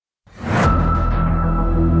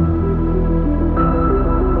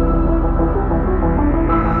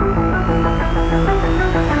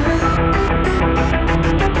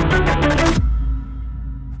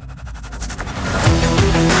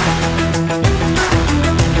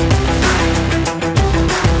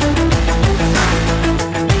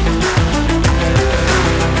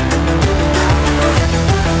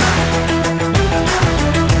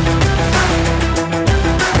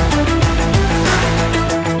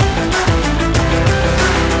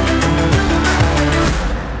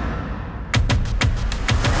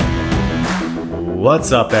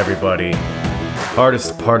What's up, everybody?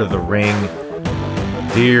 Hardest part of the ring.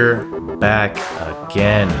 Here, back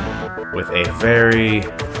again with a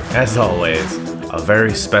as always, a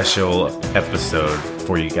very special episode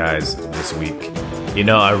for you guys this week. You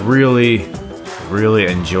know, I really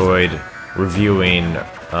enjoyed reviewing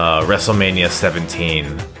WrestleMania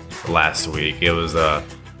 17 last week. It was a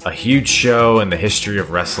huge show in the history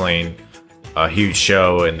of wrestling, a huge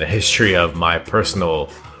show in the history of my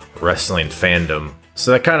personal wrestling fandom.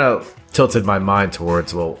 So that kind of tilted my mind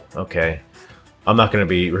towards, well, okay, I'm not going to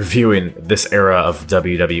be reviewing this era of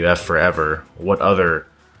WWF forever. What other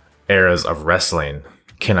eras of wrestling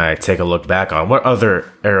can I take a look back on? What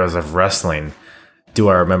other eras of wrestling do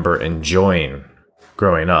I remember enjoying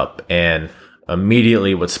growing up? And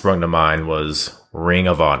immediately what sprung to mind was Ring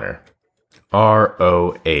of Honor.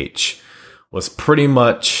 ROH was pretty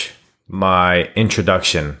much my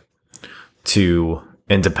introduction to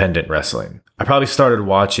independent wrestling. I probably started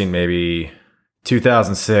watching maybe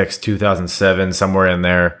 2006, 2007, somewhere in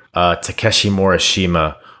there. Takeshi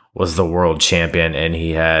Morishima was the world champion, and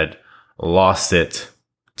he had lost it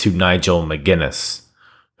to Nigel McGuinness,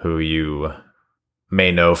 who you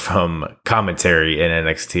may know from commentary in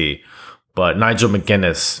NXT. But Nigel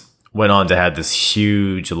McGuinness went on to have this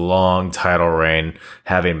huge, long title reign,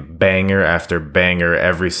 having banger after banger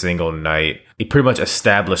every single night. He pretty much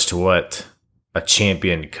established what a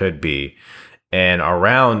champion could be. And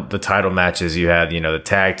around the title matches, you had, the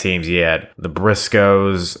tag teams, you had the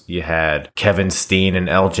Briscoes, you had Kevin Steen and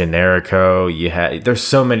El Generico,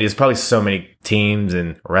 there's probably so many teams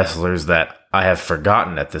and wrestlers that I have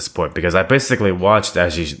forgotten at this point, because I basically watched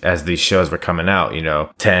as these shows were coming out,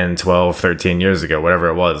 10, 12, 13 years ago, whatever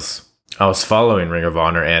it was. I was following Ring of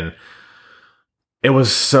Honor, and it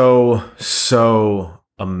was so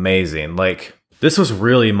amazing. This was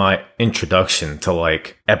really my introduction to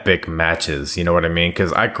epic matches, you know what I mean?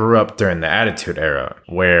 Because I grew up during the Attitude Era,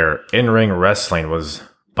 where in-ring wrestling was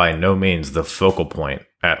by no means the focal point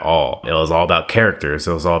at all. It was all about characters.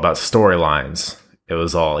 It was all about storylines. It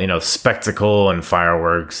was all, spectacle and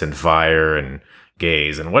fireworks and fire and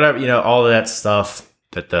gays and whatever, all of that stuff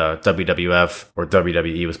that the WWF or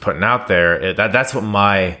WWE was putting out there. That's what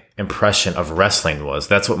my impression of wrestling was.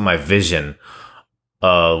 That's what my vision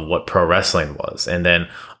of what pro wrestling was. And then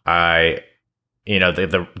the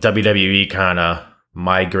WWE kind of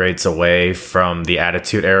migrates away from the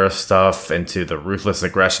Attitude Era stuff into the Ruthless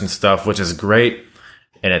Aggression stuff, which is great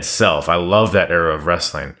in itself. I love that era of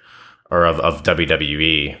wrestling, or of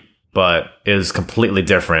WWE, but it is completely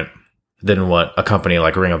different than what a company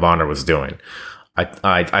like Ring of Honor was doing.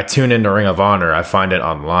 I tune into Ring of Honor, I find it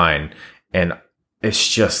online, and it's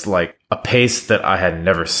just like a pace that I had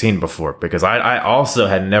never seen before, because I also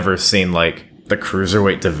had never seen the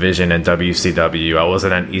cruiserweight division in WCW. I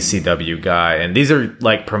wasn't an ECW guy. And these are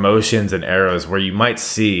promotions and eras where you might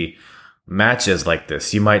see matches like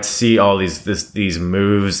this. You might see all these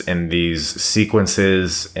moves and these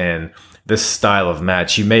sequences and this style of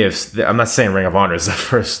match. I'm not saying Ring of Honor is the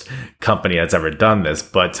first company that's ever done this,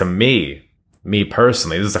 but to me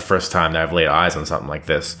personally, this is the first time that I've laid eyes on something like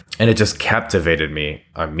this. And it just captivated me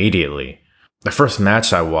immediately. The first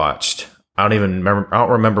match I watched, I don't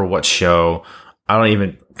remember what show. I don't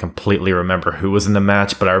even completely remember who was in the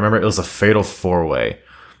match, but I remember it was a fatal 4-way.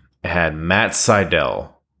 It had Matt Sydal.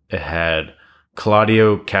 It had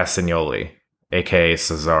Claudio Castagnoli, aka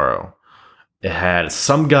Cesaro. It had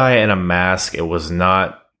some guy in a mask. It was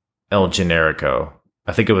not El Generico.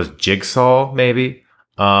 I think it was Jigsaw, maybe.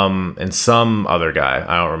 And some other guy,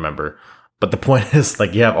 I don't remember. But the point is,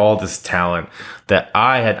 you have all this talent that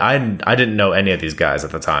I didn't know any of these guys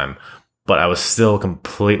at the time, but I was still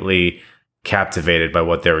completely captivated by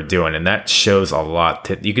what they were doing. And that shows a lot.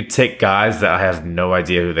 You could take guys that I have no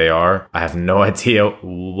idea who they are. I have no idea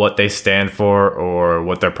what they stand for or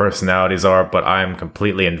what their personalities are, but I am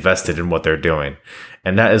completely invested in what they're doing.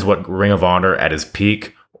 And that is what Ring of Honor at its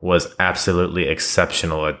peak was absolutely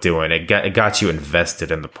exceptional at doing. It got you invested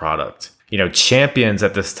in the product. Champions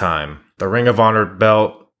at this time, the Ring of Honor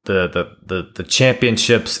belt, the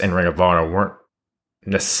championships in Ring of Honor weren't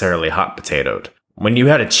necessarily hot potatoed. When you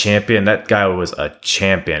had a champion, that guy was a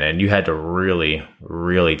champion, and you had to really,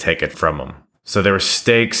 really take it from him. So there were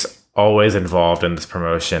stakes always involved in this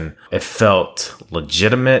promotion. It felt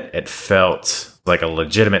legitimate. It felt like a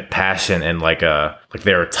legitimate passion, and like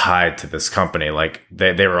they were tied to this company.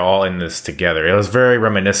 They were all in this together. It was very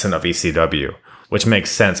reminiscent of ECW, which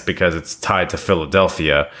makes sense because it's tied to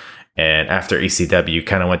Philadelphia. And after ECW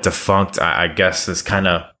kind of went defunct, I guess this kind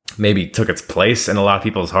of maybe took its place in a lot of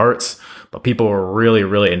people's hearts. But people were really,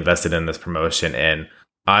 really invested in this promotion, and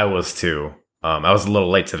I was too. I was a little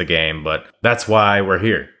late to the game, but that's why we're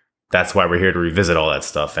here. That's why we're here to revisit all that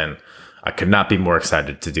stuff. And I could not be more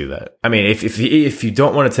excited to do that. I mean, if you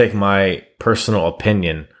don't want to take my personal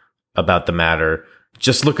opinion about the matter,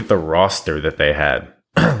 just look at the roster that they had.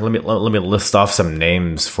 let me list off some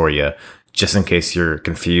names for you, just in case you're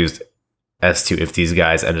confused as to if these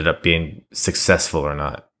guys ended up being successful or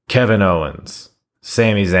not. Kevin Owens,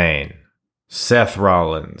 Sami Zayn, Seth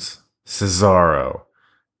Rollins, Cesaro,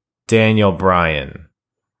 Daniel Bryan,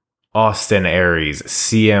 Austin Aries,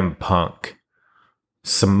 CM Punk,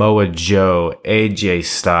 Samoa Joe, AJ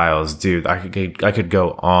Styles. Dude, I could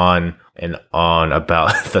go on and on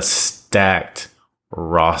about the stacked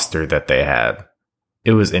roster that they had.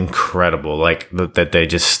 It was incredible, like that they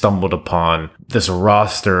just stumbled upon this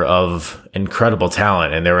roster of incredible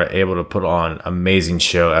talent, and they were able to put on amazing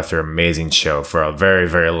show after amazing show for a very,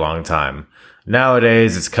 very long time.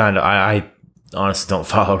 Nowadays, it's kind of, I honestly don't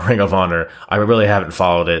follow Ring of Honor. I really haven't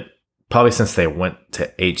followed it probably since they went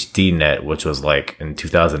to HDNet, which was like in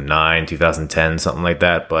 2009, 2010, something like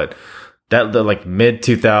that. But the like mid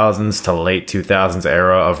 2000s to late 2000s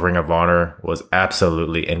era of Ring of Honor was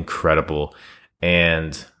absolutely incredible.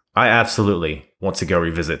 And I absolutely want to go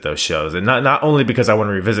revisit those shows. And not only because I want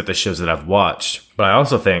to revisit the shows that I've watched, but I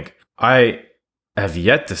also think I have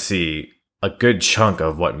yet to see a good chunk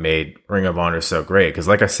of what made Ring of Honor so great. Because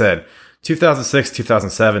like I said, 2006,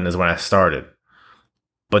 2007 is when I started.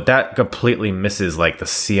 But that completely misses like the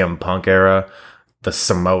CM Punk era, the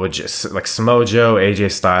Samoa Joe,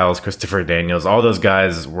 AJ Styles, Christopher Daniels. All those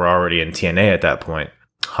guys were already in TNA at that point.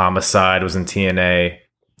 Homicide was in TNA.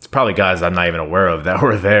 It's probably guys I'm not even aware of that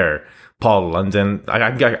were there. Paul London.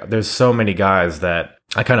 There's so many guys that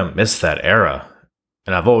I kind of miss that era.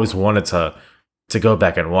 And I've always wanted to go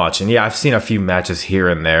back and watch. And yeah, I've seen a few matches here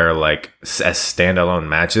and there, like as standalone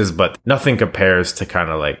matches, but nothing compares to kind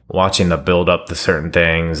of like watching the build up to certain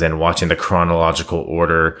things and watching the chronological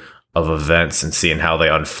order of events and seeing how they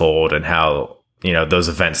unfold and how, you know, those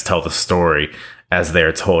events tell the story as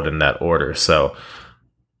they're told in that order. So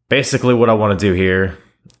basically what I want to do here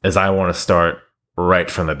is I want to start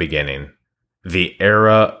right from the beginning. The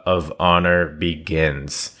Era of Honor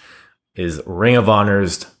begins is Ring of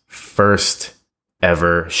Honor's first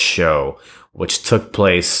ever show, which took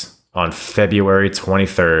place on February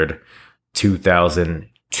 23rd,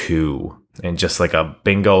 2002. And just like a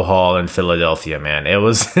bingo hall in Philadelphia, man. It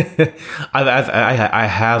was, I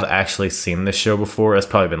have actually seen this show before. It's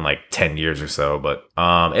probably been like 10 years or so, but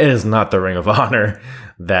it is not the Ring of Honor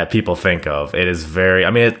that people think of. It is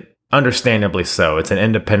understandably so. It's an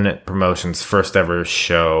independent promotion's first ever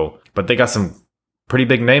show, but they got some pretty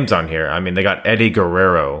big names on here. I mean, they got Eddie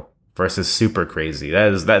Guerrero versus Super Crazy.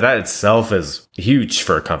 That itself is huge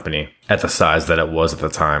for a company at the size that it was at the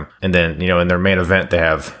time. And then, you know, in their main event, they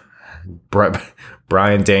have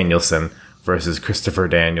Bryan Danielson versus Christopher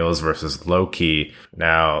Daniels versus Low Ki.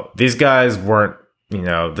 Now, these guys weren't, you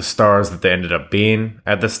know, the stars that they ended up being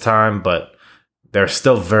at this time, but they're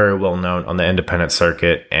still very well known on the independent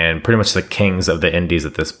circuit and pretty much the kings of the indies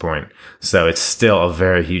at this point. So it's still a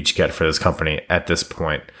very huge get for this company at this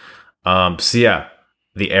point. So yeah,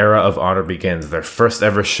 the Era of Honor begins. Their first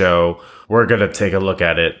ever show. We're going to take a look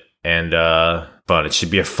at it, and but it should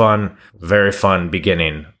be a fun, very fun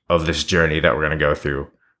beginning of this journey that we're going to go through,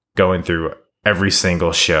 going through every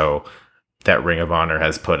single show that Ring of Honor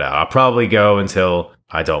has put out. I'll probably go until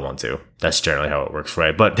I don't want to. That's generally how it works,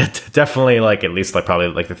 right? But definitely like at least like probably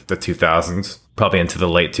like the 2000s, probably into the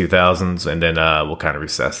late 2000s, and then we'll kind of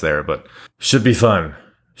recess there. But should be fun.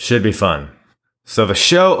 Should be fun. So the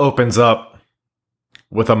show opens up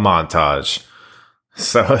with a montage.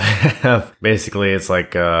 So basically it's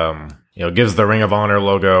like, gives the Ring of Honor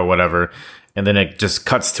logo, whatever. And then it just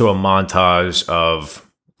cuts to a montage of,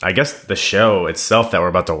 I guess, the show itself that we're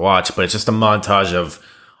about to watch, but it's just a montage of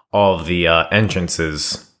all of the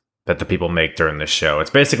entrances that the people make during the show. It's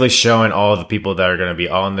basically showing all of the people that are going to be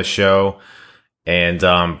on the show and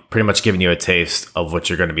pretty much giving you a taste of what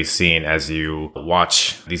you're going to be seeing as you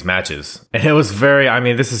watch these matches. And it was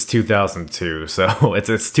this is 2002, so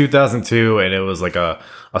it's 2002, and it was like a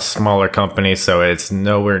smaller company, so it's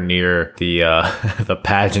nowhere near the the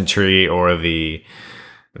pageantry or the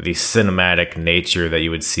cinematic nature that you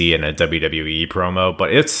would see in a WWE promo.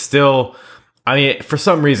 But it's still, for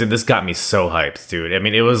some reason, this got me so hyped, dude.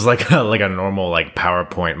 It was like a normal like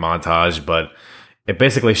PowerPoint montage, but it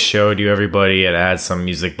basically showed you everybody. It had some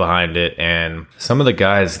music behind it, and some of the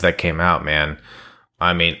guys that came out, man.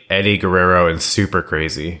 Eddie Guerrero and Super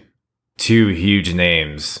Crazy, two huge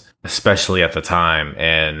names, especially at the time,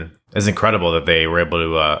 and it's incredible that they were able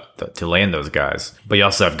to land those guys. But you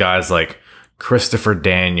also have guys like Christopher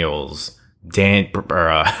Daniels,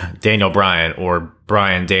 Daniel Bryan or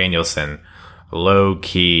Bryan Danielson, Low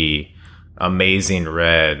Key, Amazing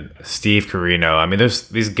Red, Steve Corino. I mean, there's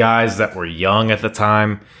these guys that were young at the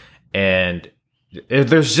time, and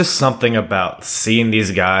there's just something about seeing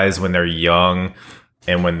these guys when they're young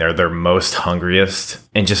and when they're their most hungriest,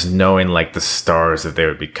 and just knowing like the stars that they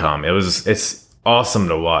would become. It's awesome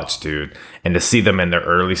to watch, dude, and to see them in their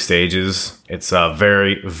early stages. It's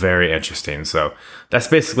very, very interesting. So that's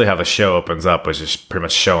basically how the show opens up, which is pretty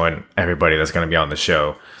much showing everybody that's going to be on the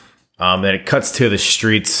show. Then it cuts to the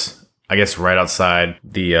streets, I guess, right outside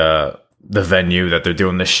the venue that they're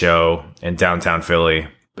doing the show in downtown Philly.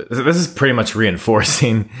 This is pretty much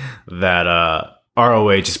reinforcing that ROH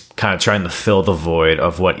is kind of trying to fill the void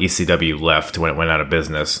of what ECW left when it went out of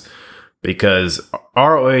business, because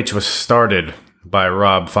ROH was started by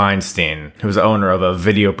Rob Feinstein, who's the owner of a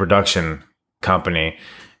video production company.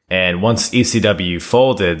 And once ECW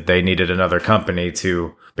folded, they needed another company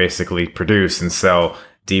to basically produce and sell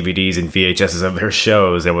DVDs and VHSs of their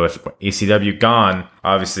shows. And with ECW gone,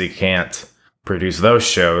 obviously can't produce those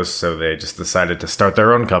shows, so they just decided to start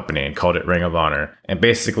their own company and called it Ring of Honor. And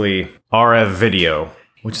basically, RF Video,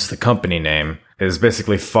 which is the company name, is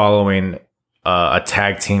basically following a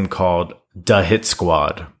tag team called The Hit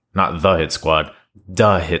Squad. Not The Hit Squad,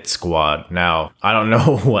 The Hit Squad. Now, I don't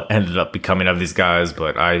know what ended up becoming of these guys,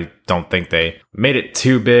 but I don't think they made it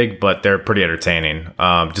too big, but they're pretty entertaining.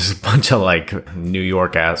 Just a bunch of like New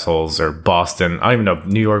York assholes, or Boston. I don't even know,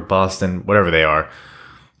 New York, Boston, whatever they are.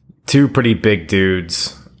 Two pretty big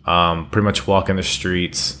dudes, pretty much walking the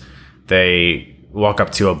streets. They walk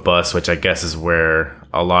up to a bus, which I guess is where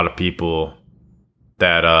a lot of people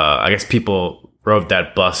that, I guess people rode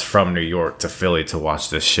that bus from New York to Philly to watch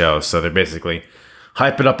this show. So they're basically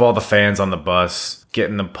hyping up all the fans on the bus,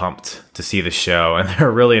 getting them pumped to see the show. And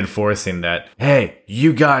they're really enforcing that, hey,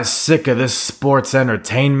 you guys sick of this sports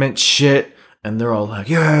entertainment shit? And they're all like,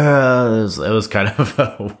 yeah. It was kind of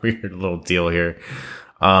a weird little deal here.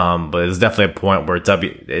 But it's definitely a point where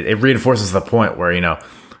it reinforces the point where, you know,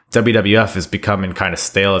 WWF is becoming kind of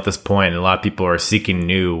stale at this point, and a lot of people are seeking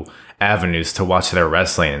new avenues to watch their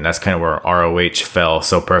wrestling. And that's kind of where ROH fell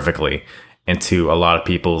so perfectly into a lot of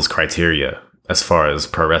people's criteria as far as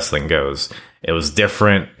pro wrestling goes. It was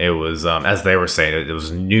different. It was, as they were saying, it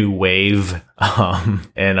was new wave.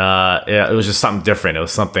 Yeah, it was just something different. It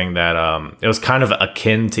was something that, it was kind of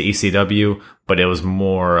akin to ECW, but it was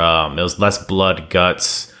more, it was less blood,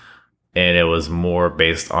 guts, and it was more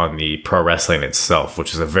based on the pro wrestling itself,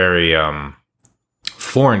 which is a very,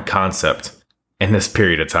 foreign concept in this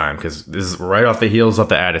period of time, because this is right off the heels of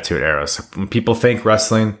the Attitude Era. So when people think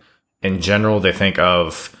wrestling in general, they think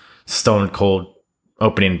of Stone Cold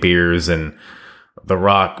opening beers and The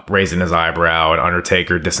Rock raising his eyebrow and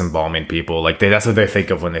Undertaker disembalming people. Like that's what they think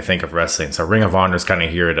of when they think of wrestling. So Ring of Honor is kind of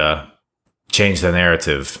here to change the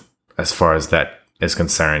narrative as far as that is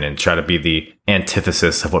concerned, and try to be the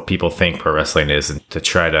antithesis of what people think pro wrestling is, and to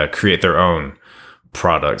try to create their own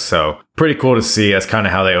product. So pretty cool to see. That's kind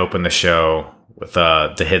of how they open the show, with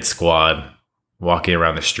the Hit Squad walking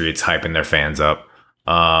around the streets, hyping their fans up.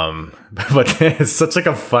 But it's such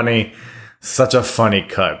a funny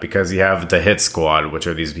cut, because you have the Hit Squad, which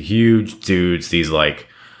are these huge dudes. These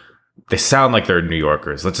they sound like they're New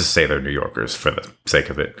Yorkers. Let's just say they're New Yorkers for the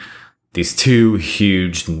sake of it. These two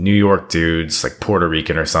huge New York dudes, like Puerto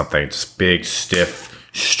Rican or something, just big, stiff,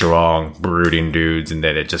 strong, brooding dudes. And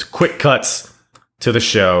then it just quick cuts to the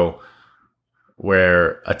show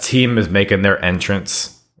where a team is making their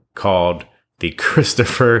entrance called the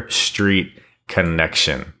Christopher Street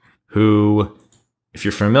Connection, who, if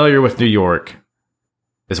you're familiar with New York,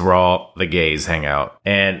 is where all the gays hang out.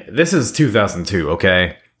 And this is 2002,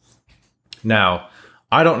 okay? Now,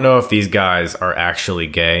 I don't know if these guys are actually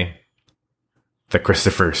gay. The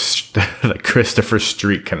Christopher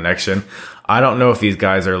Street Connection. I don't know if these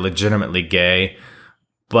guys are legitimately gay,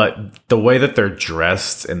 but the way that they're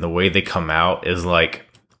dressed and the way they come out is like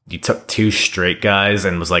you took two straight guys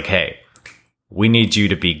and was like, hey, we need you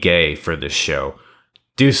to be gay for this show.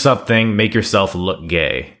 Do something, make yourself look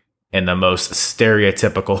gay in the most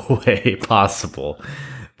stereotypical way possible.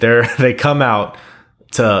 They come out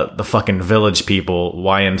to the fucking Village People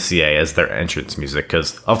YMCA as their entrance music,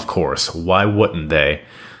 because of course, why wouldn't they?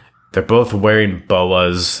 They're both wearing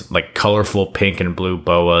boas, like colorful pink and blue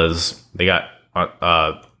boas. They got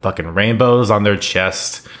fucking rainbows on their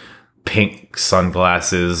chest, pink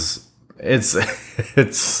sunglasses.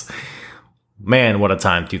 It's man, what a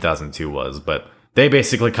time 2002 was. But they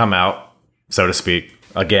basically come out, so to speak,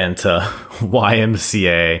 again to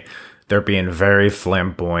YMCA. They're being very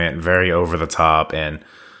flamboyant, very over the top, and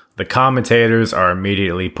the commentators are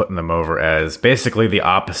immediately putting them over as basically the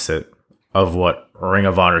opposite of what Ring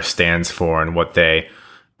of Honor stands for and what they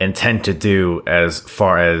intend to do as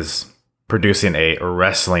far as producing a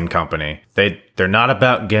wrestling company. They're not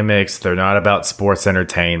about gimmicks. They're not about sports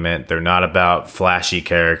entertainment. They're not about flashy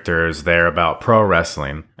characters. They're about pro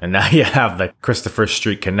wrestling. And now you have the Christopher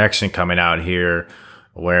Street Connection coming out here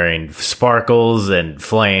wearing sparkles and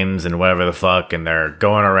flames and whatever the fuck, and they're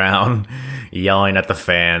going around yelling at the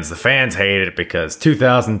fans. The fans hate it because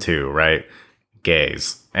 2002, right?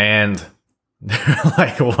 Gays. And they're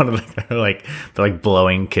like they're like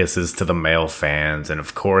blowing kisses to the male fans, and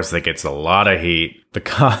of course it gets a lot of heat. The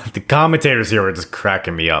commentators here were just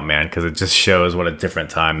cracking me up, man, because it just shows what a different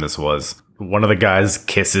time this was. One of the guys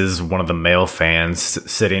kisses one of the male fans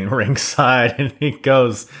sitting ringside, and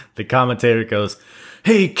the commentator goes,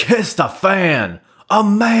 "He kissed a fan, a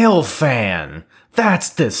male fan.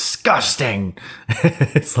 That's disgusting."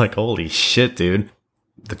 It's like, holy shit, dude.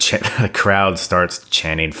 The crowd starts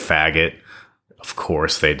chanting faggot. Of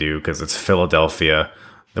course they do, because it's Philadelphia.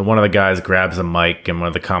 Then one of the guys grabs a mic, and one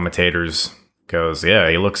of the commentators goes, "Yeah,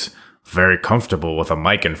 he looks very comfortable with a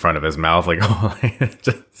mic in front of his mouth." Like,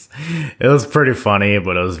 it was pretty funny,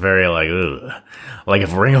 but it was very like, ugh. Like,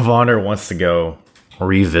 if Ring of Honor wants to go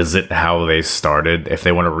revisit how they started, if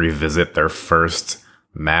they want to revisit their first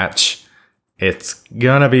match, it's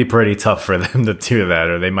gonna be pretty tough for them to do that,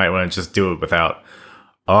 or they might want to just do it without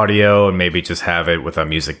audio and maybe just have it with a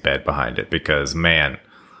music bed behind it, because man,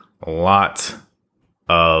 a lot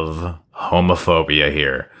of homophobia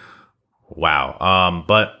here. Wow.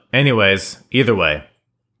 But anyways, either way,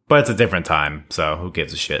 but it's a different time, so who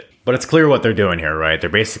gives a shit? But it's clear what they're doing here, right? They're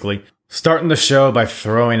basically starting the show by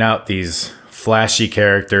throwing out these flashy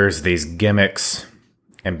characters, these gimmicks,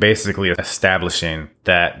 and basically establishing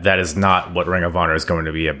that that is not what Ring of Honor is going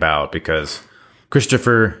to be about, because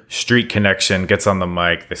Christopher Street Connection gets on the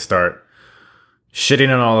mic. They start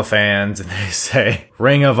shitting on all the fans, and they say,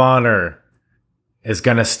 "Ring of Honor is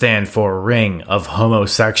going to stand for Ring of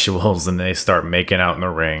Homosexuals." And they start making out in the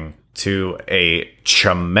ring to a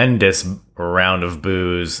tremendous round of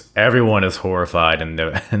boos. Everyone is horrified in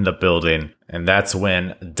the building. And that's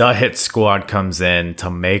when the Hit Squad comes in to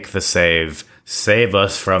make the save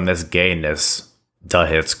us from this gayness. The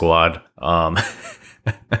Hit Squad.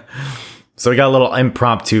 So we got a little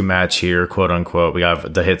impromptu match here, quote unquote. We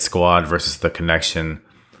have the Hit Squad versus the Connection.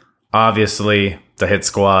 Obviously, the Hit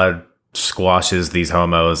Squad squashes these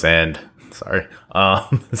homos and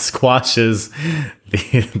squashes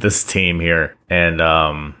this team here.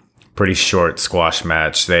 And pretty short squash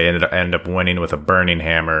match. They end up winning with a burning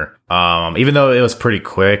hammer. Even though it was pretty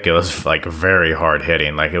quick, it was like very hard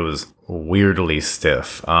hitting. Like, it was weirdly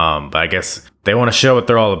stiff. But I guess they want to show what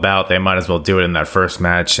they're all about. They might as well do it in that first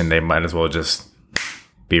match, and they might as well just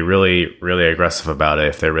be really, really aggressive about it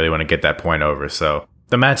if they really want to get that point over. So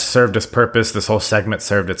the match served its purpose. This whole segment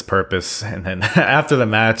served its purpose. And then after the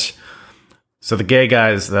match, so the gay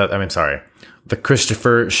guys, the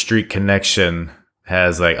Christopher Street Connection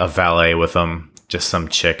has like a valet with them, just some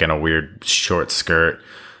chick in a weird short skirt.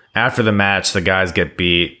 After the match, the guys get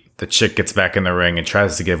beat. The chick gets back in the ring and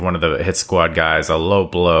tries to give one of the Hit Squad guys a low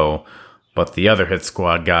blow, but the other Hit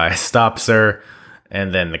Squad guy stops her,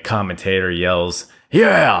 and then the commentator yells,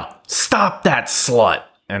 "Yeah, stop that slut!"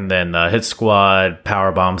 And then the Hit Squad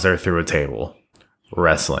power bombs her through a table.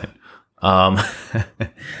 Wrestling.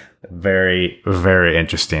 Very, very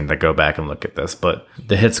interesting to go back and look at this. But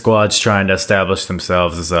the Hit Squad's trying to establish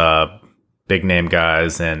themselves as big name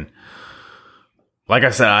guys, and like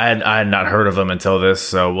I said, I had not heard of them until this,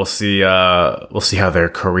 so we'll see how their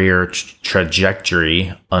career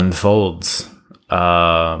trajectory unfolds.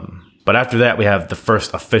 But after that, we have the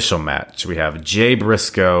first official match. We have Jay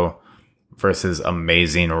Briscoe versus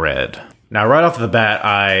Amazing Red. Now, right off the bat,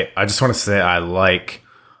 I just want to say I like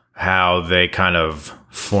how they kind of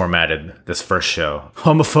formatted this first show.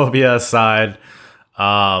 Homophobia aside,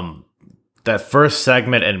 that first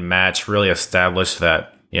segment and match really established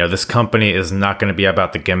that, you know, this company is not going to be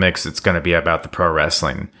about the gimmicks. It's going to be about the pro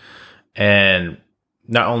wrestling. And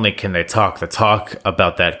not only can they talk the talk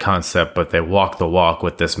about that concept, but they walk the walk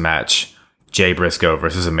with this match. Jay Briscoe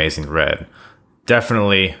versus Amazing Red.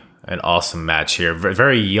 Definitely an awesome match here.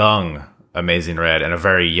 Very young Amazing Red and a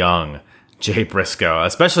very young Jay Briscoe.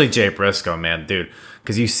 Especially Jay Briscoe, man, dude.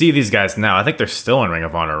 Because you see these guys now, I think they're still in Ring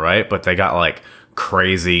of Honor, right? But they got like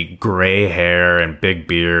crazy gray hair and big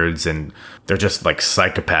beards, and they're just like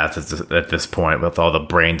psychopaths at this point with all the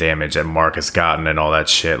brain damage that Mark has gotten and all that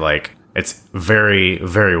shit. Like, it's very,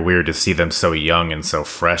 very weird to see them so young and so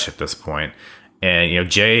fresh at this point. And, you know,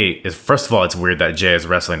 Jay is, first of all, it's weird that Jay is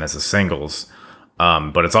wrestling as a singles.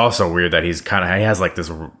 But it's also weird that he has like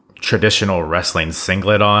this traditional wrestling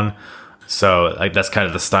singlet on. So like that's kind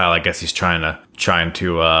of the style I guess he's trying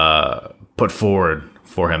to put forward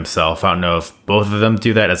for himself. I don't know if both of them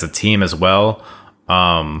do that as a team as well.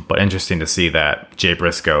 But interesting to see that Jay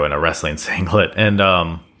Briscoe in a wrestling singlet. And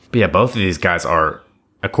but yeah, both of these guys are,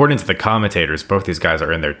 according to the commentators, both these guys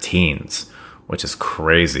are in their teens, which is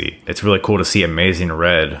crazy. It's really cool to see Amazing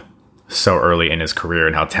Red so early in his career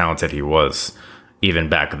and how talented he was even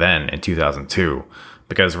back then in 2002.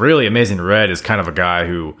 Because really, Amazing Red is kind of a guy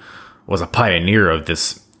who was a pioneer of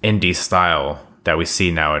this indie style that we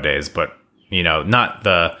see nowadays, but not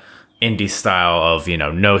the indie style of,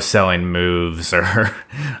 no selling moves or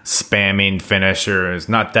spamming finishers,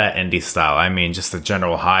 not that indie style. I mean, just the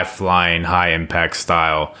general high flying, high impact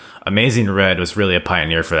style. Amazing Red was really a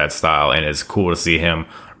pioneer for that style, and it's cool to see him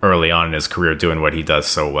early on in his career doing what he does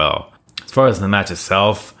so well. As far as the match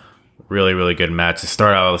itself, really, really good match. To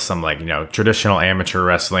start out with some traditional amateur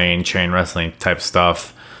wrestling, chain wrestling type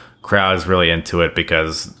stuff. Crowd is really into it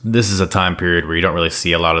because this is a time period where you don't really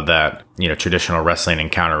see a lot of that, traditional wrestling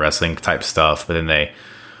and counter wrestling type stuff. But then they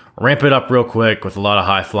ramp it up real quick with a lot of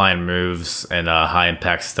high flying moves and high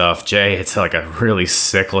impact stuff. Jay hits like a really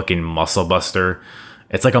sick looking muscle buster.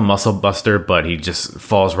 It's like a muscle buster, but he just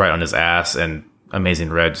falls right on his ass, and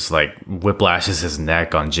Amazing Red just like whiplashes his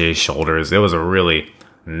neck on Jay's shoulders. It was a really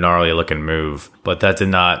gnarly looking move, but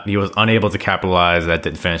he was unable to capitalize. That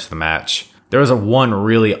didn't finish the match. There was one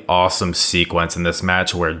really awesome sequence in this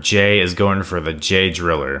match where Jay is going for the Jay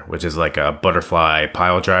Driller, which is like a butterfly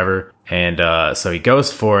pile driver. And so he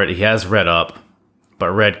goes for it. He has Red up,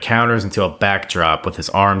 but Red counters into a backdrop with his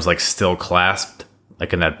arms like still clasped,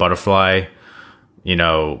 like in that butterfly,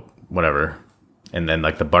 whatever. And then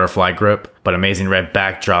like the butterfly grip. But Amazing Red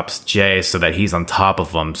backdrops Jay so that he's on top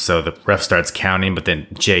of him. So the ref starts counting, but then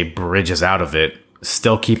Jay bridges out of it,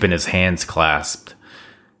 still keeping his hands clasped.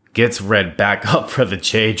 Gets Red back up for the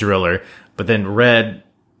Jay Driller, but then Red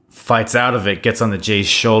fights out of it, gets on the Jay's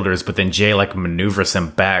shoulders, but then Jay like maneuvers him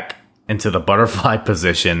back into the butterfly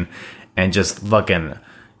position and just fucking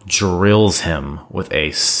drills him with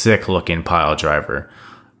a sick looking pile driver.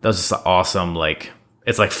 That was just awesome. Like,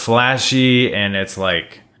 it's like flashy and it's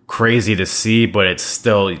like crazy to see, but there's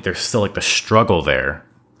still like the struggle there.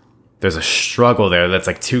 There's a struggle there that's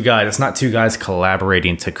like two guys. It's not two guys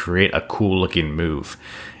collaborating to create a cool looking move.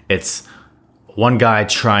 It's one guy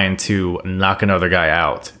trying to knock another guy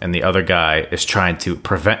out, and the other guy is trying to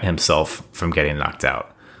prevent himself from getting knocked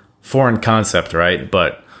out. Foreign concept, right?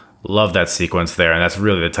 But love that sequence there, and that's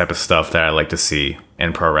really the type of stuff that I like to see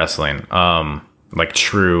in pro wrestling. Like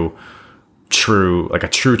true struggle.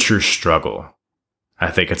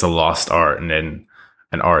 I think it's a lost art, and then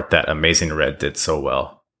an art that Amazing Red did so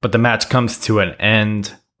well. But the match comes to an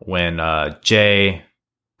end when Jay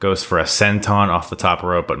goes for a senton off the top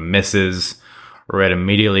rope, but misses. Red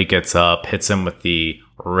immediately gets up, hits him with the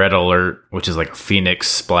Red Alert, which is like a Phoenix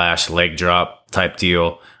splash leg drop type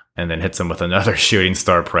deal, and then hits him with another shooting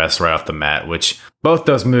star press right off the mat, which both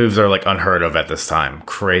those moves are like unheard of at this time.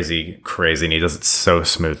 Crazy, and he does it so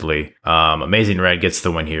smoothly. Amazing Red gets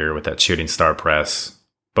the win here with that shooting star press.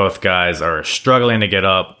 Both guys are struggling to get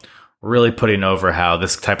up, really putting over how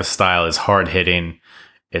this type of style is hard hitting.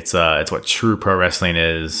 It's what true pro wrestling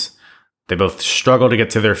is. They both struggle to get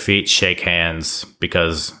to their feet, shake hands,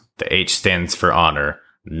 because the H stands for honor,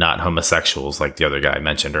 not homosexuals like the other guy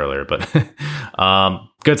mentioned earlier. But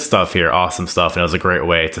good stuff here, awesome stuff, and it was a great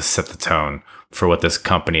way to set the tone for what this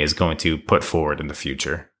company is going to put forward in the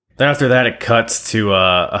future. Then after that, it cuts to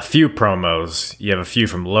a few promos. You have a few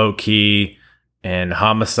from Low Key and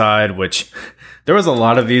Homicide, which there was a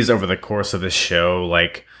lot of these over the course of the show,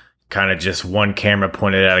 like kind of just one camera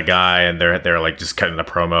pointed at a guy and they're like just cutting a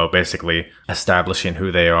promo, basically establishing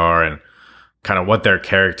who they are and kind of what their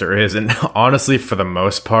character is. And honestly, for the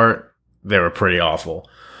most part, they were pretty awful.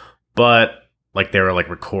 But like they were like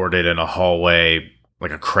recorded in a hallway,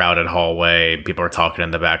 like a crowded hallway. People are talking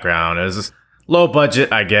in the background. It was just low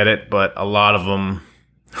budget, I get it, but a lot of them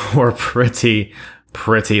were pretty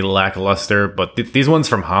lackluster. But these ones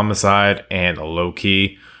from Homicide and Low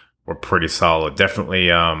Key were pretty solid. Definitely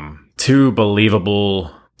two believable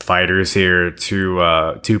fighters here,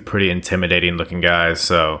 two pretty intimidating looking guys.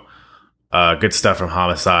 So good stuff from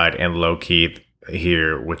Homicide and Low Key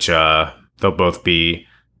here, which they'll both be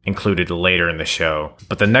included later in the show.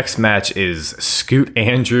 But the next match is Scoot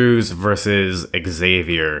Andrews versus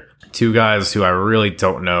Xavier. Two guys who I really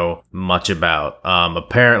don't know much about.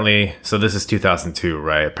 Apparently, so this is 2002,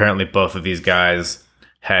 right? Apparently both of these guys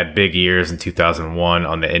had big years in 2001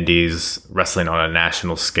 on the Indies, wrestling on a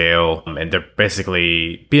national scale. And they're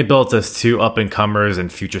basically being built as two up-and-comers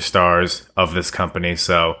and future stars of this company.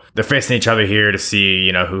 So they're facing each other here to see,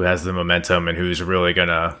 you know, who has the momentum and who's really going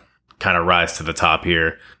to kind of rise to the top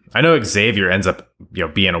here. I know Xavier ends up, you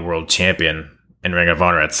know, being a world champion in Ring of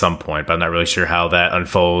Honor at some point, but I'm not really sure how that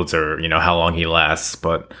unfolds or, you know, how long he lasts.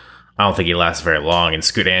 But I don't think he lasts very long. And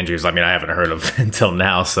Scoot Andrews, I mean, I haven't heard of until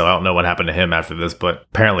now, so I don't know what happened to him after this. But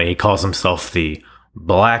apparently he calls himself the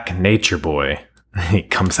Black Nature Boy. He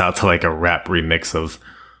comes out to like a rap remix of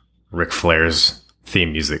Ric Flair's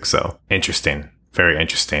theme music. So interesting. Very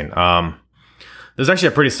interesting. There's actually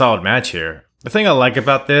a pretty solid match here. The thing I like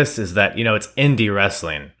about this is that, you know, it's indie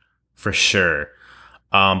wrestling for sure.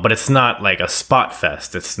 But it's not like a spot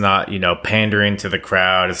fest. It's not, you know, pandering to the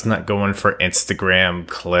crowd. It's not going for Instagram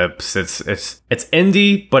clips. It's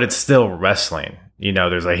indie, but it's still wrestling. You know,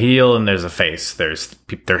 there's a heel and there's a face.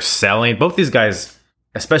 They're selling. Both these guys,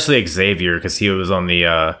 especially Xavier, because he was on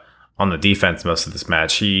the defense most of this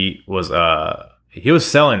match. He was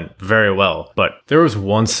selling very well. But there was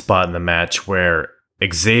one spot in the match where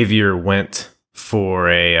Xavier went for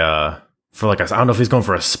I don't know if he's going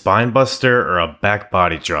for a spine buster or a back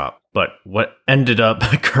body drop. But what ended up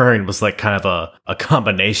occurring was like kind of a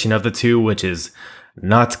combination of the two, which is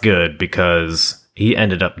not good because he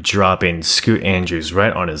ended up dropping Scoot Andrews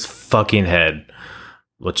right on his fucking head,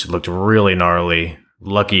 which looked really gnarly.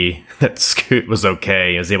 Lucky that Scoot was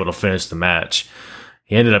okay. He was able to finish the match.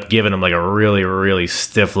 He ended up giving him like a really, really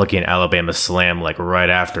stiff looking Alabama slam like right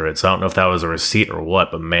after it. So I don't know if that was a receipt or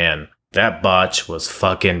what, but man, that botch was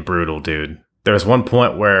fucking brutal, dude. There was one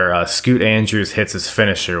point where Scoot Andrews hits his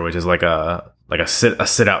finisher, which is like a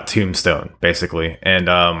sit out tombstone, basically,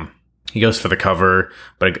 and he goes for the cover,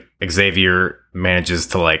 but Xavier manages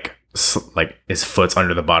to like his foot's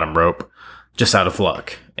under the bottom rope, just out of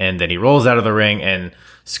luck, and then he rolls out of the ring, and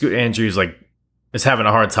Scoot Andrews like is having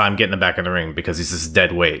a hard time getting him back in the ring because he's this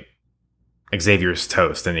dead weight. Xavier's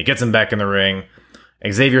toast, and he gets him back in the ring.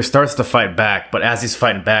 Xavier starts to fight back, but as he's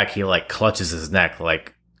fighting back, he like clutches his neck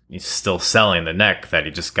like he's still selling the neck that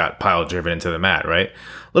he just got pile driven into the mat, right?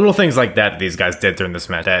 Little things like that these guys did during this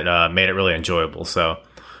match that made it really enjoyable. So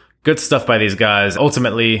good stuff by these guys.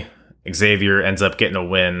 Ultimately, Xavier ends up getting a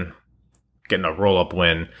win, getting a roll-up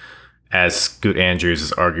win as Scoot Andrews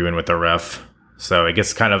is arguing with the ref. So it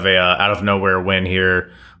gets kind of a out-of-nowhere win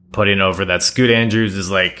here, putting over that Scoot Andrews is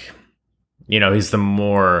like, you know, he's the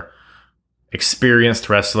more experienced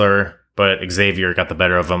wrestler, but Xavier got the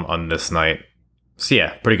better of him on this night. So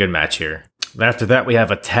yeah, pretty good match here. After that, we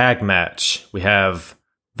have a tag match. We have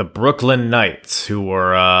the Brooklyn Knights, who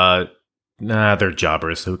were, they're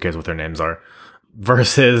jobbers, so who cares what their names are,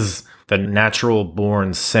 versus the Natural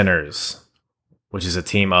Born Sinners, which is a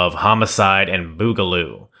team of Homicide and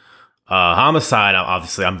Boogaloo. Homicide,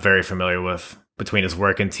 obviously, I'm very familiar with between his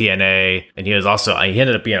work in TNA, and he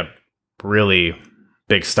ended up being a really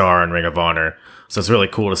big star in Ring of Honor. So it's really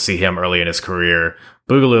cool to see him early in his career.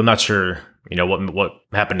 Boogaloo, I'm not sure, you know, what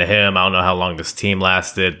happened to him. I don't know how long this team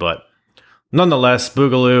lasted, but nonetheless,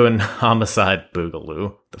 Boogaloo and Homicide,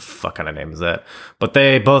 Boogaloo, the fuck kind of name is that? But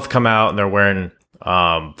they both come out and they're wearing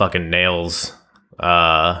fucking nails,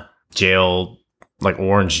 jail, like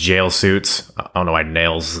orange jail suits. I don't know why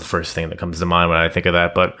nails is the first thing that comes to mind when I think of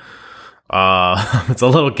that, but it's a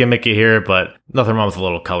little gimmicky here, but nothing wrong with a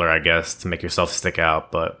little color, I guess, to make yourself stick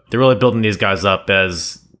out. But they're really building these guys up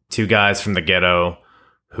as two guys from the ghetto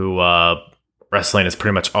who wrestling is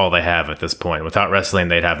pretty much all they have at this point. Without wrestling,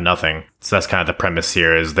 they'd have nothing. So that's kind of the premise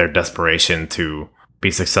here, is their desperation to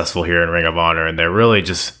be successful here in Ring of Honor, and they're really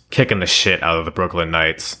just kicking the shit out of the Brooklyn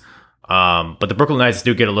Knights. But the Brooklyn Knights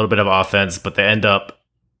do get a little bit of offense, but they end up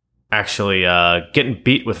actually getting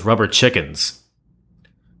beat with rubber chickens.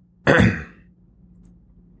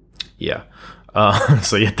 Yeah.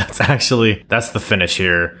 So yeah, that's the finish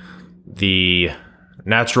here. The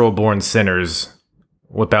Natural Born Sinners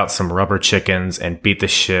whip out some rubber chickens and beat the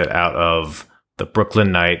shit out of the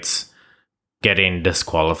Brooklyn Knights, getting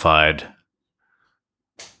disqualified.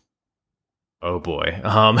 Oh boy.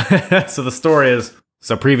 So the story is,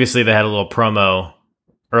 so previously they had a little promo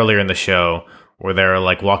earlier in the show where they were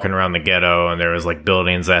like walking around the ghetto and there was like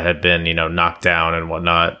buildings that had been, you know, knocked down and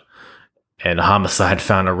whatnot. And Homicide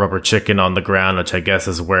found a rubber chicken on the ground, which I guess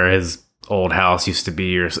is where his old house used to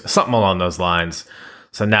be or something along those lines.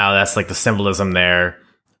 So now that's like the symbolism there.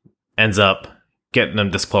 Ends up getting them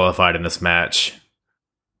disqualified in this match.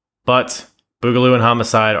 But Boogaloo and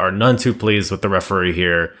Homicide are none too pleased with the referee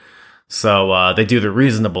here. So they do the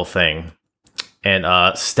reasonable thing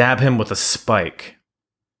and stab him with a spike.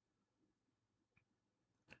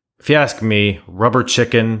 if you ask me, rubber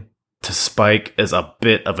chicken to Spike is a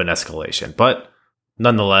bit of an escalation, but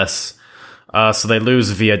nonetheless, so they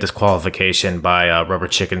lose via disqualification by rubber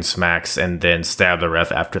chicken smacks and then stab the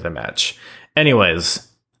ref after the match. Anyways,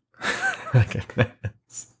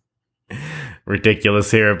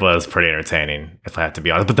 ridiculous here, but it's pretty entertaining, if I have to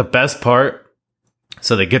be honest. But the best part,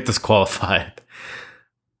 so they get disqualified.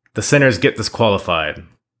 The Sinners get disqualified.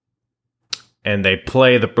 And they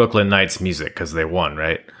play the Brooklyn Knights music because they won,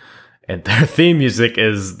 right? And their theme music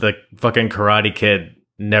is the fucking Karate Kid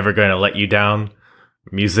Never Gonna Let You Down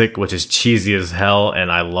music, which is cheesy as hell,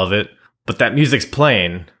 and I love it. But that music's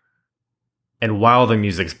playing, and while the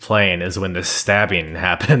music's playing is when the stabbing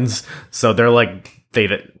happens. So they're like,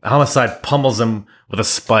 Homicide pummels him with a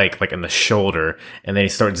spike, like in the shoulder, and then he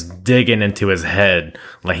starts digging into his head,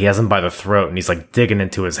 like he has him by the throat, and he's like digging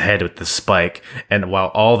into his head with the spike. And while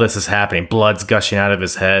all this is happening, blood's gushing out of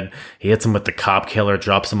his head. He hits him with the cop killer,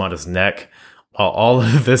 drops him on his neck. While all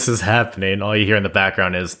of this is happening, all you hear in the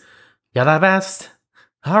background is, "You're the best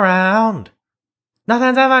around.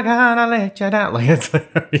 Nothing's ever gonna let you down." Like,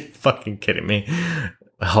 are you fucking kidding me?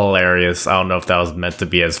 Hilarious. I don't know if that was meant to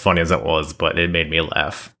be as funny as it was, but it made me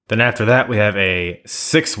laugh. Then after that, we have a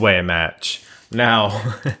 6-way match.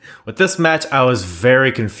 Now, with this match, I was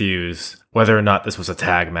very confused whether or not this was a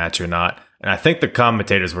tag match or not. And I think the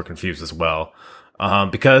commentators were confused as well.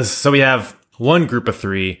 So we have one group of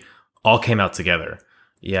 3 all came out together.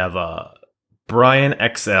 You have Brian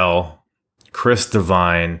XL, Chris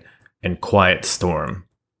Devine, and Quiet Storm.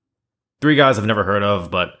 3 guys I've never heard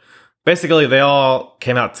of, but basically, they all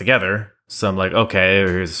came out together. So I'm like, okay,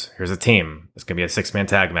 here's a team. It's going to be a 6-man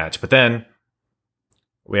tag match. But then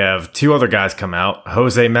we have 2 other guys come out,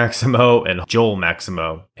 Jose Maximo and Joel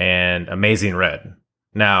Maximo, and Amazing Red.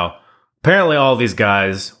 Now, apparently all these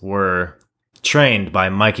guys were trained by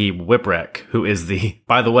Mikey Whipwreck, who is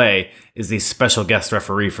by the way, is the special guest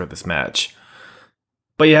referee for this match.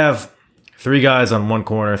 But you have 3 guys on one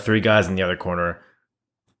corner, 3 guys in the other corner.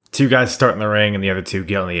 2 guys start in the ring and the other 2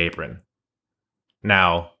 get on the apron.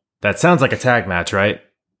 Now, that sounds like a tag match, right?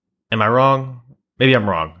 Am I wrong? Maybe I'm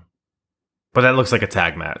wrong. But that looks like a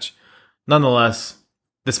tag match. Nonetheless,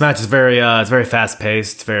 this match is it's very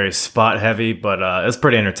fast-paced, very spot-heavy, but it's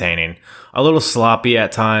pretty entertaining. A little sloppy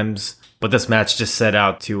at times, but this match just set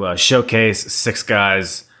out to showcase 6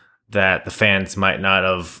 guys that the fans might not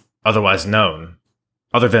have otherwise known,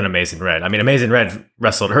 other than Amazing Red. I mean, Amazing Red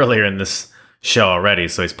wrestled earlier in this show already,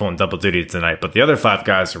 so he's pulling double duty tonight. But the other 5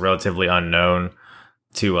 guys are relatively unknown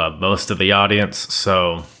to most of the audience,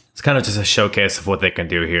 so it's kind of just a showcase of what they can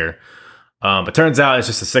do here. But turns out it's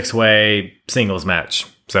just a 6-way singles match,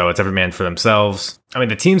 so it's every man for themselves. I mean,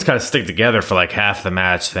 the teams kind of stick together for like half the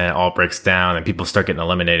match, then it all breaks down, and people start getting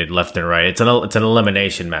eliminated left and right. It's an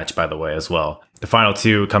elimination match, by the way, as well. The final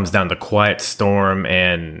 2 comes down to Quiet Storm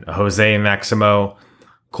and Jose Maximo.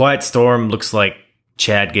 Quiet Storm looks like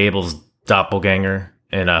Chad Gable's doppelganger,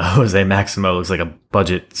 and Jose Maximo looks like a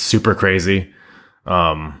budget super crazy.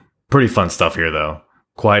 Pretty fun stuff here, though.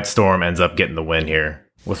 Quiet Storm ends up getting the win here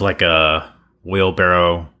with like a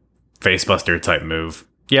wheelbarrow facebuster type move.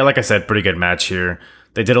 Yeah, like I said, pretty good match here.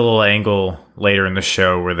 They did a little angle later in the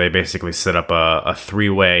show where they basically set up a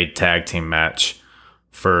 3-way tag team match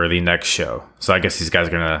for the next show. So I guess these guys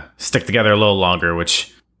are gonna stick together a little longer,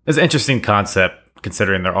 which is an interesting concept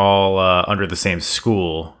considering they're all under the same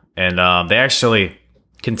school. And they actually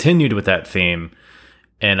continued with that theme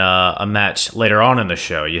in a match later on in the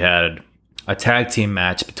show. You had a tag team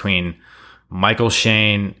match between Michael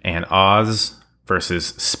Shane and Oz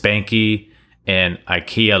versus Spanky and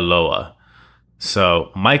Ikea Loa.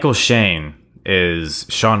 So Michael Shane is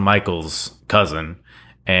Shawn Michaels' cousin,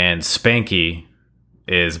 and Spanky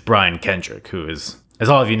is Brian Kendrick, who is, as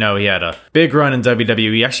all of you know, he had a big run in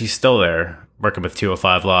WWE. Actually, he's still there, working with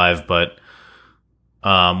 205 Live, but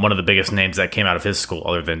one of the biggest names that came out of his school,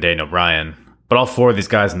 other than Daniel Bryan. But all 4 of these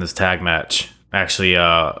guys in this tag match actually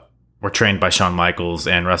were trained by Shawn Michaels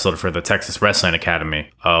and wrestled for the Texas Wrestling Academy,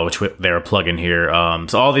 which they were plugging here.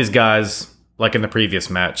 So all these guys, like in the previous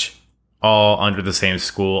match, all under the same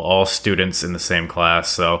school, all students in the same class.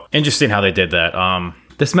 So interesting how they did that.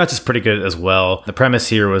 This match is pretty good as well. The premise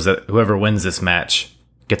here was that whoever wins this match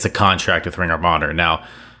gets a contract with Ring of Honor. Now,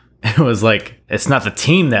 it was like, it's not the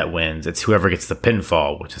team that wins, it's whoever gets the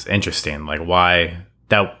pinfall, which is interesting. Like, why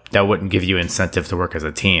that wouldn't give you incentive to work as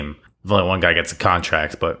a team if only one guy gets a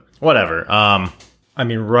contract, but whatever. I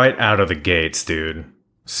mean, right out of the gates, dude,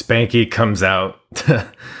 Spanky comes out,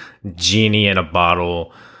 genie in a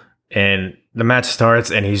bottle, and the match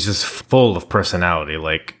starts, and he's just full of personality.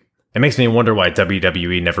 Like, it makes me wonder why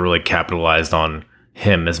WWE never really capitalized on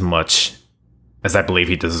him as much as I believe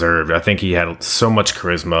he deserved. I think he had so much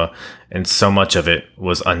charisma, and so much of it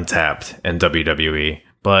was untapped in WWE.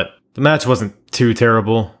 But the match wasn't too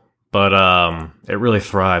terrible, but it really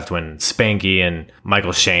thrived when Spanky and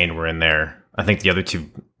Michael Shane were in there. I think the other two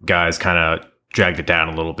guys kind of dragged it down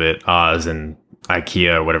a little bit. Oz and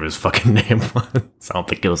IKEA, or whatever his fucking name was. I don't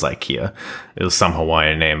think it was IKEA. It was some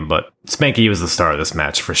Hawaiian name, but Spanky was the star of this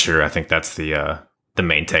match for sure. I think that's the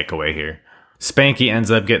main takeaway here. Spanky ends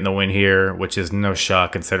up getting the win here, which is no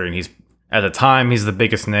shock considering at the time, he's the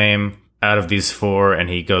biggest name out of these four, and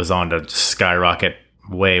he goes on to skyrocket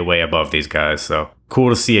way, way above these guys. So cool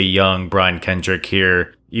to see a young Brian Kendrick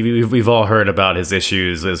here. We've all heard about his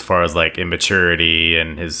issues as far as like immaturity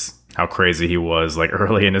and how crazy he was like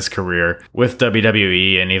early in his career with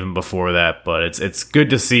WWE and even before that. But it's good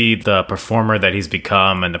to see the performer that he's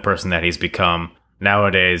become and the person that he's become.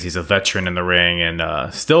 Nowadays, he's a veteran in the ring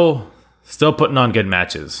and still putting on good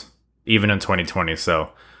matches, even in 2020.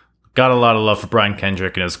 So got a lot of love for Brian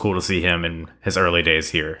Kendrick, and it's cool to see him in his early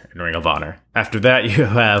days here in Ring of Honor. After that, you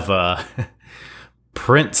have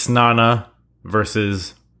Prince Nana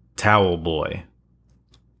versus Towel Boy.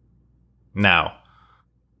 Now,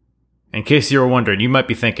 in case you were wondering, you might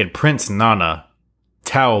be thinking, Prince Nana,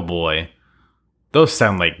 Towel Boy, those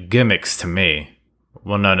sound like gimmicks to me.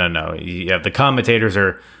 Well, no. Yeah, the commentators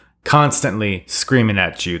are constantly screaming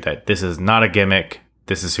at you that this is not a gimmick,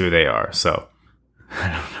 this is who they are. So, I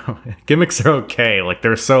don't know. Gimmicks are okay. Like,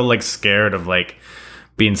 they're so, like, scared of, like,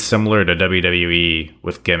 being similar to WWE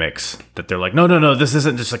with gimmicks that they're like, no, this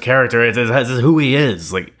isn't just a character, this is who he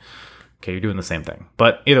is. Like, okay, you're doing the same thing.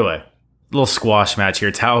 But either way, little squash match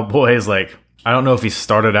here. Towel Boy is like, I don't know if he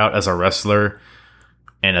started out as a wrestler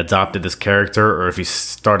and adopted this character, or if he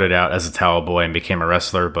started out as a towel boy and became a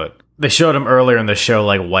wrestler, but they showed him earlier in the show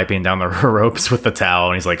like wiping down the ropes with the towel,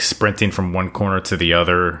 and he's like sprinting from one corner to the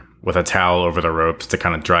other with a towel over the ropes to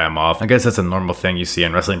kind of dry him off. I guess that's a normal thing you see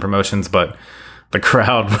in wrestling promotions, but the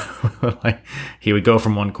crowd, like, he would go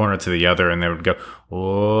from one corner to the other and they would go,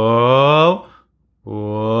 whoa,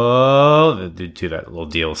 they'd do that little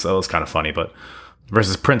deal. So it was kind of funny. But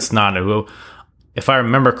versus Prince Nana, who, if I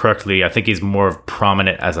remember correctly, I think he's more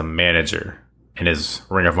prominent as a manager in his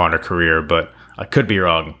Ring of Honor career, but I could be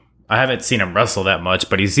wrong. I haven't seen him wrestle that much,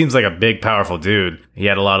 but he seems like a big, powerful dude. He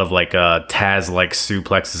had a lot of like Taz-like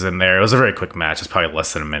suplexes in there. It was a very quick match. It's probably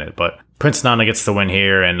less than a minute, but Prince Nana gets the win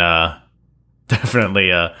here, and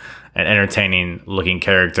definitely an entertaining looking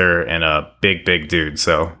character and a big, big dude.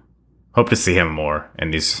 So hope to see him more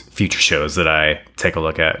in these future shows that I take a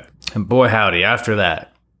look at. And boy, howdy, after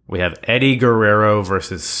that, we have Eddie Guerrero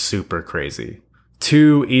versus Super Crazy.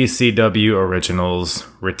 Two ECW originals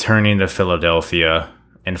returning to Philadelphia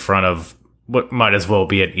in front of what might as well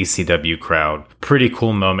be an ECW crowd. Pretty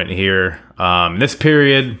cool moment here. This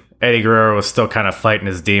period, Eddie Guerrero was still kind of fighting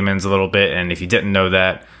his demons a little bit, and if you didn't know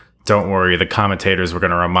that, don't worry, the commentators were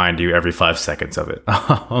going to remind you every 5 seconds of it.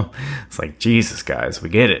 It's like, Jesus, guys, we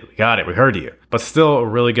get it. We got it. We heard you. But still a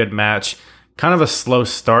really good match. Kind of a slow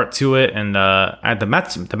start to it, and the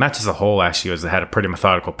match as a whole actually had a pretty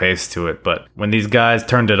methodical pace to it. But when these guys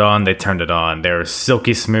turned it on, they turned it on. They were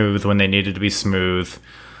silky smooth when they needed to be smooth.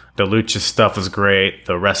 The lucha stuff was great.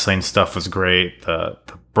 The wrestling stuff was great. The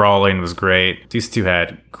brawling was great. These two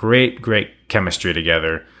had great chemistry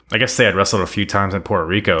together. I guess they had wrestled a few times in Puerto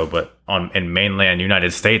Rico, but in mainland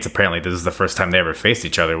United States, apparently this is the first time they ever faced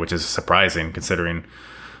each other, which is surprising considering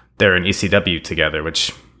they're in ECW together,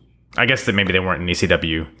 which I guess that maybe they weren't in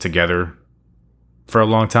ECW together for a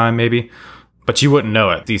long time, maybe. But you wouldn't know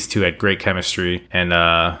it. These two had great chemistry. And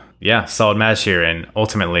solid match here. And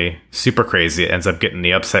ultimately, Super Crazy ends up getting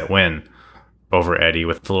the upset win over Eddie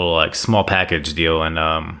with a little like small package deal. And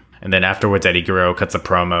then afterwards, Eddie Guerrero cuts a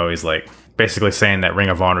promo. He's like basically saying that Ring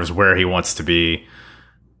of Honor is where he wants to be.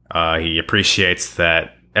 He appreciates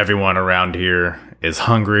that everyone around here is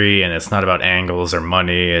hungry, and it's not about angles or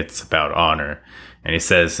money. It's about honor. And he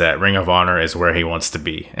says that Ring of Honor is where he wants to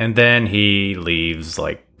be. And then he leaves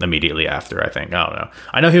like immediately after, I think. I don't know.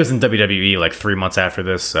 I know he was in WWE like 3 months after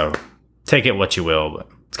this, so take it what you will. But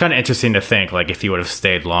it's kind of interesting to think like if he would have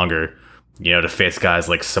stayed longer, to face guys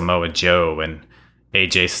like Samoa Joe and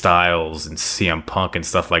AJ Styles and CM Punk and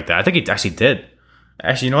stuff like that. I think he actually did.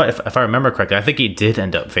 Actually, you know what? If I remember correctly, I think he did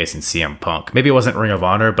end up facing CM Punk. Maybe it wasn't Ring of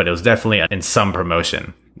Honor, but it was definitely in some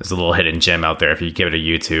promotion. There's a little hidden gem out there if you give it a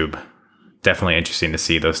YouTube. Definitely interesting to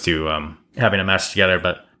see those two having a match together.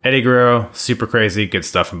 But Eddie Guerrero, Super Crazy, good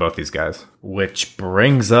stuff from both these guys. Which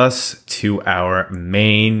brings us to our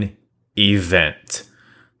main event.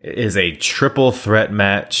 It is a triple threat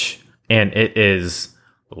match, and it is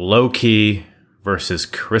Low Ki versus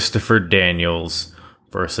Christopher Daniels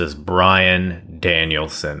versus Bryan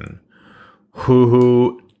Danielson.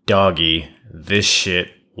 Hoo doggy, this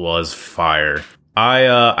shit was fire.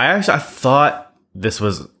 I thought this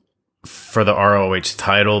was for the ROH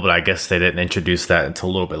title, but I guess they didn't introduce that until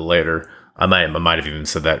a little bit later. I might have even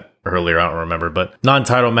said that earlier, I don't remember, but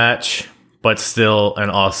non-title match, but still an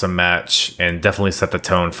awesome match and definitely set the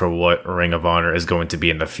tone for what Ring of Honor is going to be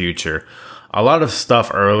in the future. A lot of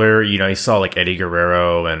stuff earlier, you saw like Eddie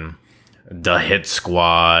Guerrero and the Hit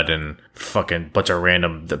Squad and fucking bunch of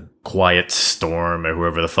random the Quiet Storm or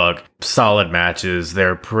whoever the fuck. Solid matches.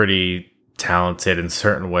 They're pretty talented in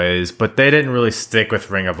certain ways, but they didn't really stick with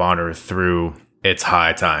Ring of Honor through its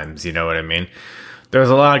high times. You know what I mean? There's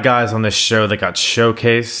a lot of guys on this show that got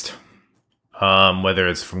showcased, whether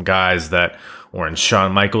it's from guys that were in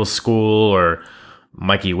Shawn Michaels' school or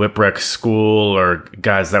Mikey Whipwreck's school or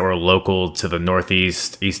guys that were local to the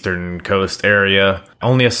Northeast, Eastern Coast area.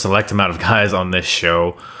 Only a select amount of guys on this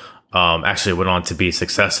show actually went on to be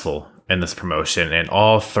successful in this promotion. And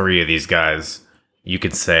all three of these guys, you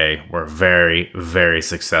could say, were very, very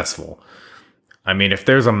successful. I mean, if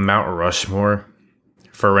there's a Mount Rushmore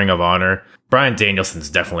for Ring of Honor, Bryan Danielson's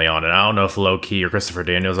definitely on it. I don't know if Low Ki or Christopher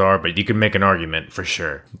Daniels are, but you can make an argument for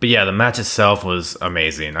sure. But yeah, the match itself was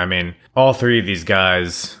amazing. I mean, all three of these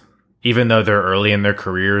guys, even though they're early in their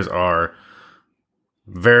careers, are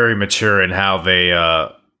very mature in how they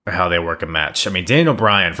work a match. I mean, Daniel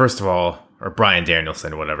Bryan, first of all, or Bryan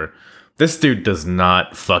Danielson, whatever. This dude does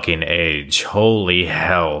not fucking age. Holy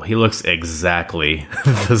hell. He looks exactly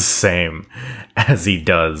the same as he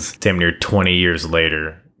does damn near 20 years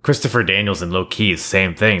later. Christopher Daniels and Low Ki,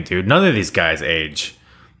 same thing, dude. None of these guys age.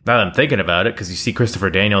 Now that I'm thinking about it, because you see Christopher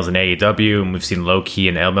Daniels in AEW, and we've seen Low Ki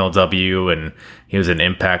in MLW, and he was in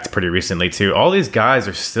Impact pretty recently too. All these guys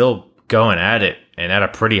are still going at it, and at a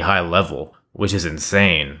pretty high level, which is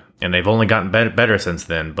insane. And they've only gotten better since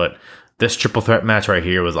then, but this triple threat match right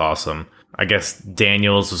here was awesome. I guess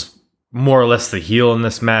Daniels was more or less the heel in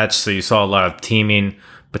this match, so you saw a lot of teaming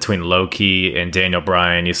between Low Ki and Daniel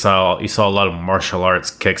Bryan. You saw a lot of martial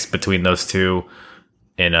arts kicks between those two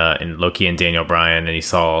in Low Ki and Daniel Bryan, and you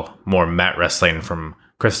saw more mat wrestling from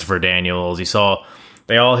Christopher Daniels. You saw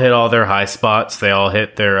they all hit all their high spots. They all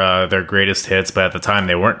hit their greatest hits, but at the time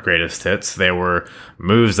they weren't greatest hits. They were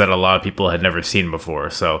moves that a lot of people had never seen before.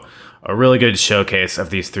 So a really good showcase of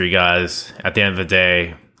these three guys. At the end of the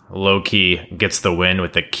day, Low Ki gets the win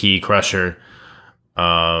with the Key Crusher.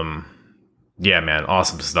 Yeah, man,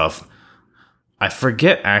 awesome stuff. I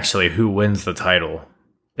forget actually who wins the title.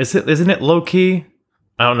 Isn't it Low Ki?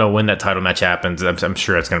 I don't know when that title match happens. I'm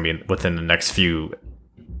sure it's going to be within the next few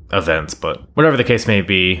events, but whatever the case may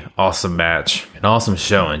be, awesome match, an awesome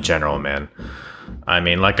show in general, man. I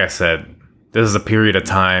mean, like I said, this is a period of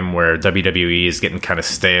time where WWE is getting kind of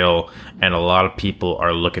stale, and a lot of people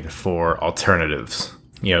are looking for alternatives.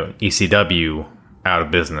 ECW out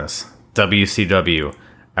of business, WCW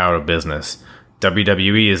out of business.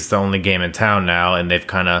 WWE is the only game in town now, and they've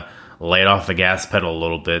kind of laid off the gas pedal a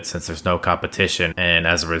little bit since there's no competition. And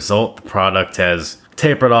as a result, the product has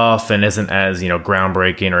tapered off and isn't as,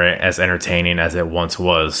 groundbreaking or as entertaining as it once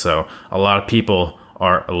was. So a lot of people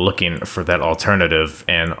are looking for that alternative,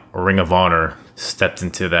 and Ring of Honor stepped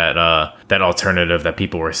into that alternative that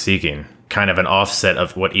people were seeking. Kind of an offset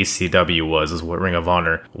of what ECW was, is what Ring of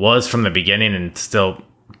Honor was from the beginning, and still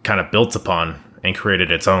kind of built upon and created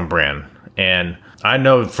its own brand. And I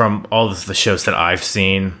know from all of the shows that I've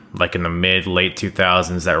seen, like in the late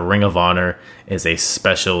 2000s, that Ring of Honor is a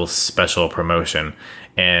special promotion.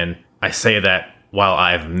 And I say that while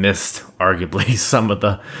I've missed arguably some of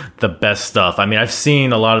the best stuff. I mean, I've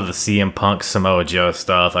seen a lot of the CM Punk Samoa Joe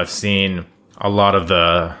stuff. I've seen a lot of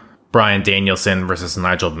the Bryan Danielson versus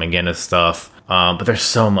Nigel McGuinness stuff. But there's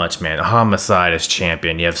so much, man. Homicide as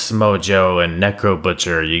champion. You have Samoa Joe and Necro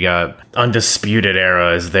Butcher. You got Undisputed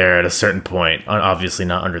Era is there at a certain point. Obviously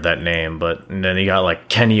not under that name. And then you got like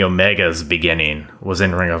Kenny Omega's beginning was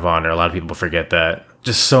in Ring of Honor. A lot of people forget that.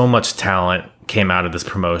 Just so much talent came out of this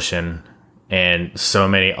promotion. And so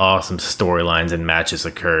many awesome storylines and matches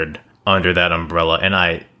occurred under that umbrella. And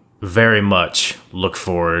I very much look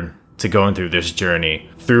forward to going through this journey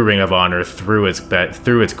through Ring of Honor, through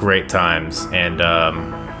its great times. And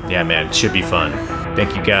yeah, man, it should be fun.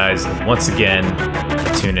 Thank you guys once again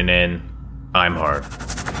for tuning in. I'm Hard.